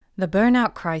The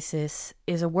burnout crisis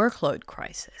is a workload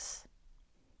crisis.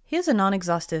 Here's a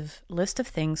non-exhaustive list of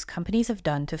things companies have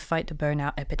done to fight the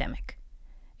burnout epidemic.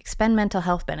 Expend mental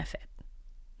health benefit.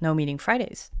 No meeting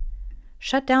Fridays.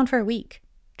 Shut down for a week.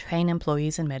 Train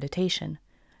employees in meditation.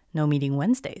 No meeting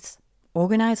Wednesdays.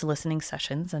 Organize listening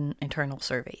sessions and internal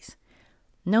surveys.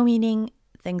 No meeting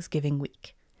Thanksgiving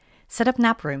week. Set up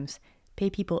nap rooms. Pay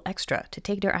people extra to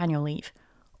take their annual leave.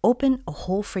 Open a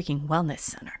whole freaking wellness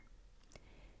center.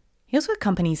 Here's what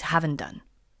companies haven't done.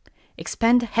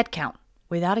 Expend headcount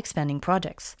without expanding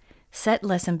projects. Set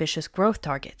less ambitious growth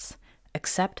targets.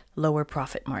 Accept lower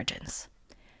profit margins.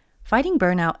 Fighting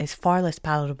burnout is far less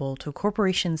palatable to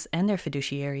corporations and their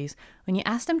fiduciaries when you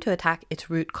ask them to attack its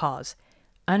root cause,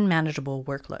 unmanageable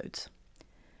workloads.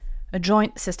 A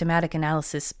joint systematic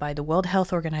analysis by the World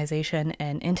Health Organization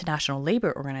and International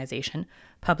Labour Organization,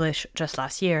 published just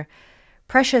last year,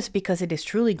 precious because it is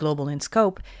truly global in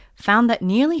scope, found that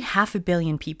nearly 500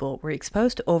 million people were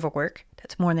exposed to overwork,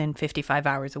 that's more than 55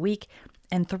 hours a week,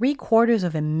 and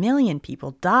 750,000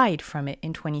 people died from it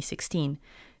in 2016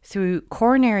 through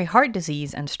coronary heart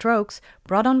disease and strokes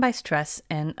brought on by stress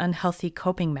and unhealthy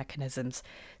coping mechanisms,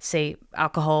 say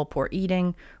alcohol, poor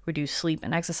eating, reduced sleep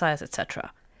and exercise,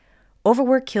 etc.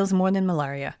 Overwork kills more than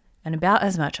malaria and about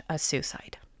as much as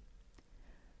suicide.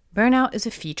 Burnout is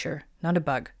a feature, not a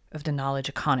bug, of the knowledge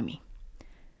economy.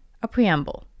 A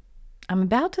preamble. I'm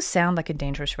about to sound like a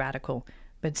dangerous radical,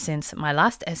 but since my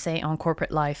last essay on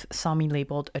corporate life saw me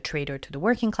labeled a traitor to the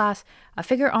working class, I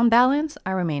figure on balance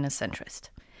I remain a centrist.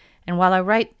 And while I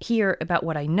write here about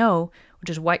what I know, which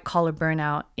is white-collar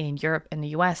burnout in Europe and the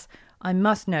US, I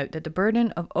must note that the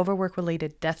burden of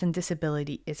overwork-related death and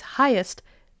disability is highest,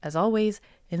 as always,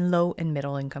 in low and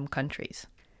middle-income countries.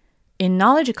 In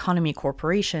knowledge economy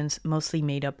corporations, mostly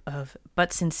made up of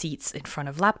butts in seats in front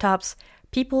of laptops,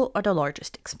 people are the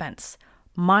largest expense.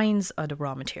 Mines are the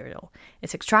raw material.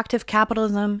 It's extractive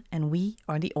capitalism, and we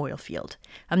are the oil field.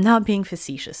 I'm not being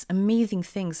facetious. Amazing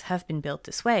things have been built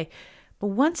this way. But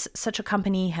once such a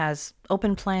company has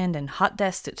open planned and hot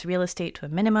desked its real estate to a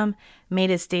minimum,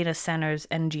 made its data centers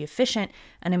energy efficient,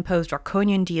 and imposed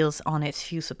draconian deals on its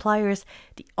few suppliers,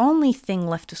 the only thing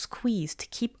left to squeeze to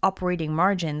keep operating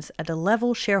margins at the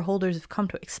level shareholders have come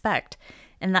to expect,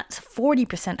 and that's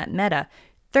 40% at Meta,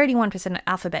 31% at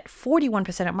Alphabet,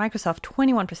 41% at Microsoft,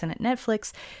 21% at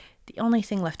Netflix, the only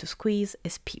thing left to squeeze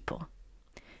is people.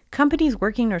 Companies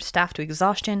working their staff to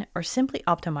exhaustion are simply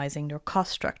optimizing their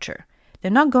cost structure. They're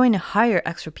not going to hire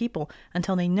extra people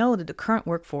until they know that the current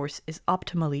workforce is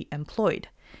optimally employed.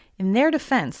 In their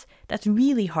defense, that's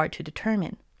really hard to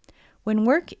determine. When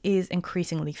work is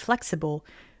increasingly flexible,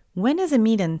 when is a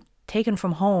meeting taken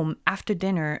from home after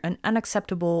dinner an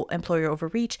unacceptable employer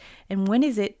overreach, and when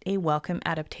is it a welcome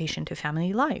adaptation to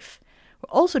family life?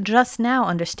 We're also just now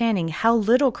understanding how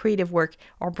little creative work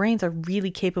our brains are really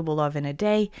capable of in a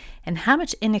day, and how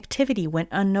much inactivity went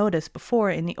unnoticed before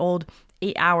in the old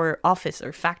 8-hour office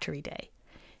or factory day.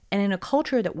 And in a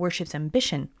culture that worships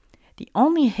ambition, the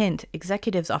only hint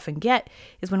executives often get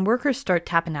is when workers start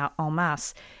tapping out en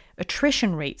masse.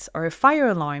 Attrition rates are a fire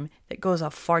alarm that goes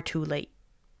off far too late.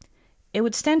 It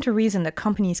would stand to reason that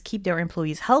companies keep their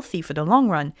employees healthy for the long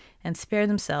run and spare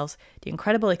themselves the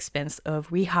incredible expense of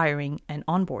rehiring and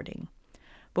onboarding.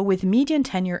 But with median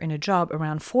tenure in a job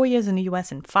around 4 years in the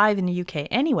US and 5 in the UK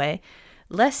anyway,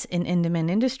 less in in-demand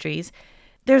industries,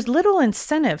 there's little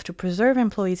incentive to preserve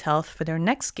employees' health for their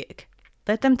next gig.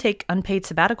 Let them take unpaid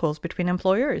sabbaticals between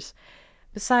employers.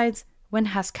 Besides, when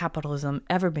has capitalism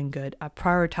ever been good at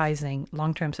prioritizing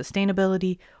long-term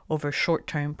sustainability over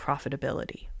short-term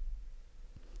profitability?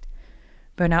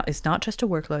 Burnout is not just a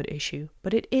workload issue,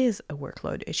 but it is a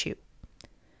workload issue.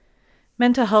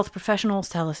 Mental health professionals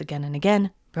tell us again and again,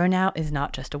 burnout is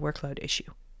not just a workload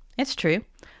issue. It's true.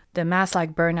 The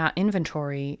Maslach burnout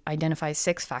inventory identifies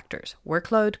 6 factors: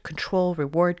 workload, control,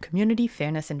 reward, community,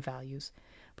 fairness, and values.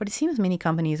 But it seems many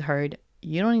companies heard,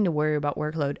 you don't need to worry about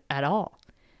workload at all.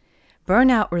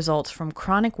 Burnout results from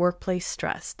chronic workplace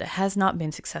stress that has not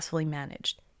been successfully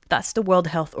managed. That's the World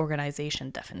Health Organization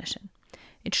definition.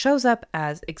 It shows up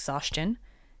as exhaustion,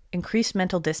 increased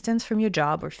mental distance from your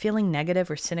job or feeling negative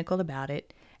or cynical about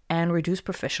it, and reduced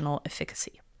professional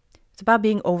efficacy. It's about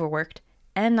being overworked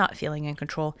and not feeling in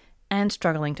control and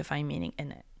struggling to find meaning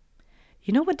in it.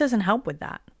 You know what doesn't help with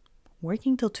that?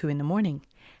 Working till 2 a.m,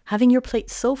 having your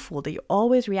plate so full that you're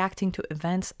always reacting to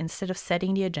events instead of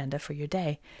setting the agenda for your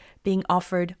day, being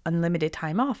offered unlimited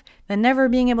time off, then never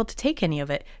being able to take any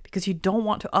of it because you don't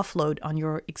want to offload on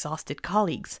your exhausted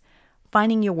colleagues,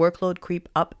 finding your workload creep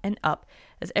up and up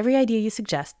as every idea you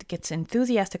suggest gets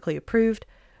enthusiastically approved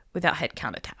without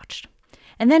headcount attached.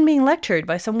 and then being lectured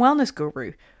by some wellness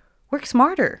guru. Work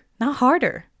smarter, not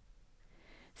harder.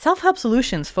 Self-help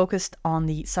solutions focused on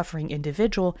the suffering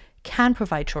individual can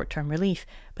provide short-term relief,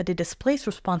 but they displace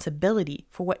responsibility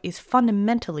for what is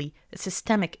fundamentally a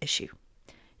systemic issue.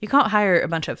 You can't hire a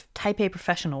bunch of type A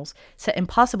professionals, set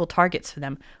impossible targets for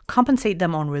them, compensate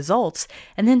them on results,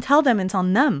 and then tell them it's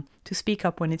on them to speak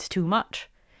up when it's too much.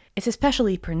 It's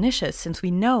especially pernicious since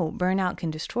we know burnout can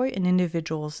destroy an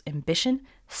individual's ambition,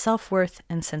 self-worth,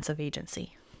 and sense of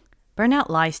agency. Burnout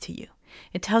lies to you.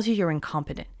 It tells you you're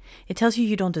incompetent. It tells you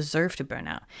you don't deserve to burn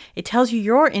out. It tells you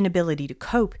your inability to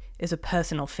cope is a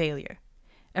personal failure.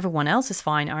 Everyone else is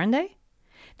fine, aren't they?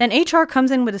 Then HR comes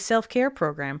in with a self-care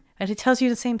program and it tells you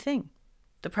the same thing.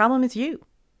 The problem is you.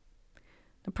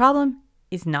 The problem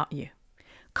is not you.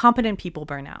 Competent people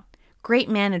burn out. Great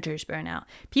managers burn out.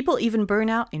 People even burn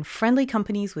out in friendly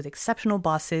companies with exceptional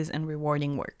bosses and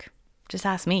rewarding work. Just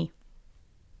ask me.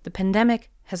 The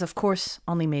pandemic has, of course,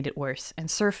 only made it worse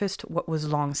and surfaced what was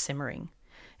long simmering.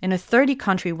 In a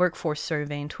 30-country workforce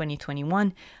survey in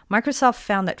 2021, Microsoft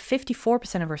found that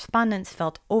 54% of respondents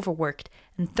felt overworked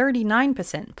and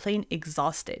 39% plain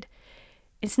exhausted.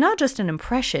 It's not just an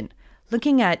impression.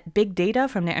 Looking at big data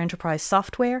from their enterprise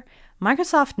software,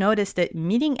 Microsoft noticed that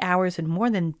meeting hours had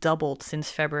more than doubled since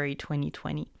February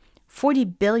 2020. 40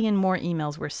 billion more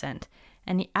emails were sent,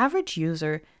 and the average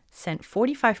user sent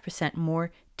 45%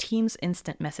 more Teams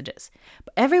instant messages.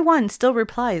 But everyone still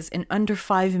replies in under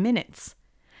 5 minutes.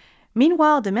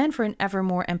 Meanwhile, demand for an ever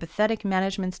more empathetic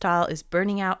management style is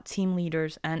burning out team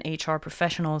leaders and HR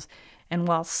professionals, and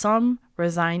while some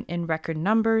resign in record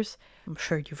numbers, I'm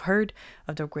sure you've heard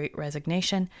of the Great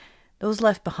Resignation, those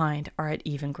left behind are at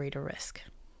even greater risk.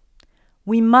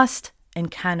 We must and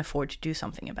can afford to do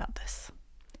something about this.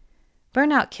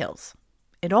 Burnout kills.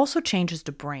 It also changes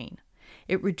the brain.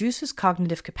 It reduces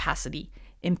cognitive capacity,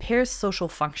 impairs social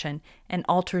function, and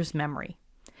alters memory.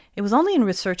 It was only in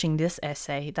researching this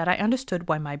essay that I understood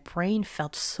why my brain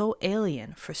felt so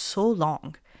alien for so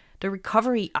long. The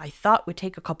recovery I thought would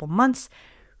take a couple months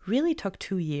really took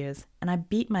 2 years, and I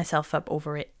beat myself up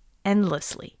over it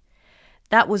endlessly.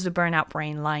 That was the burnout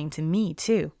brain lying to me,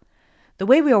 too. The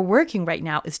way we are working right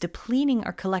now is depleting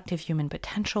our collective human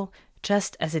potential,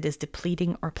 just as it is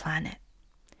depleting our planet.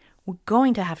 We're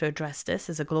going to have to address this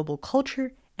as a global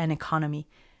culture and economy,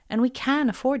 and we can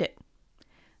afford it.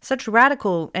 Such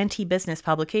radical anti-business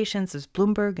publications as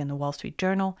Bloomberg and the Wall Street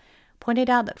Journal pointed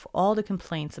out that for all the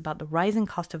complaints about the rising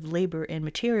cost of labor and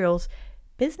materials,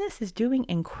 business is doing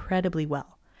incredibly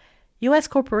well. U.S.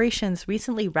 corporations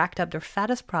recently racked up their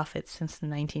fattest profits since the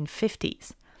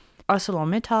 1950s.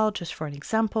 ArcelorMittal, just for an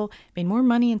example, made more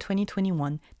money in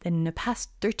 2021 than in the past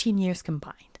 13 years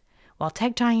combined, while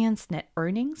tech giants' net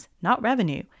earnings, not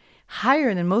revenue,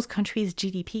 higher than most countries'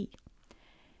 GDP.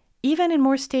 Even in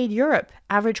more staid Europe,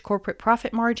 average corporate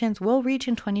profit margins will reach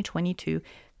in 2022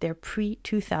 their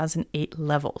pre-2008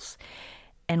 levels.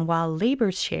 And while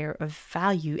labor's share of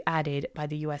value added by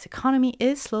the US economy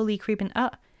is slowly creeping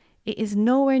up, it is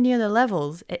nowhere near the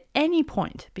levels at any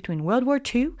point between World War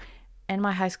II and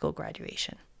my high school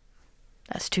graduation.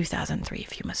 That's 2003,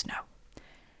 if you must know.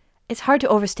 It's hard to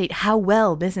overstate how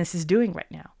well business is doing right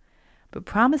now, but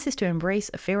promises to embrace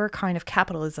a fairer kind of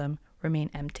capitalism remain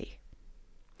empty.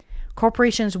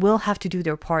 Corporations will have to do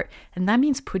their part, and that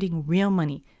means putting real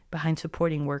money behind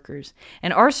supporting workers.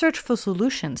 And our search for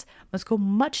solutions must go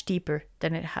much deeper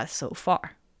than it has so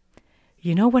far.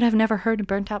 You know what I've never heard a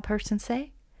burnt out person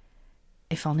say?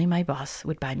 If only my boss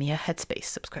would buy me a Headspace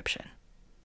subscription.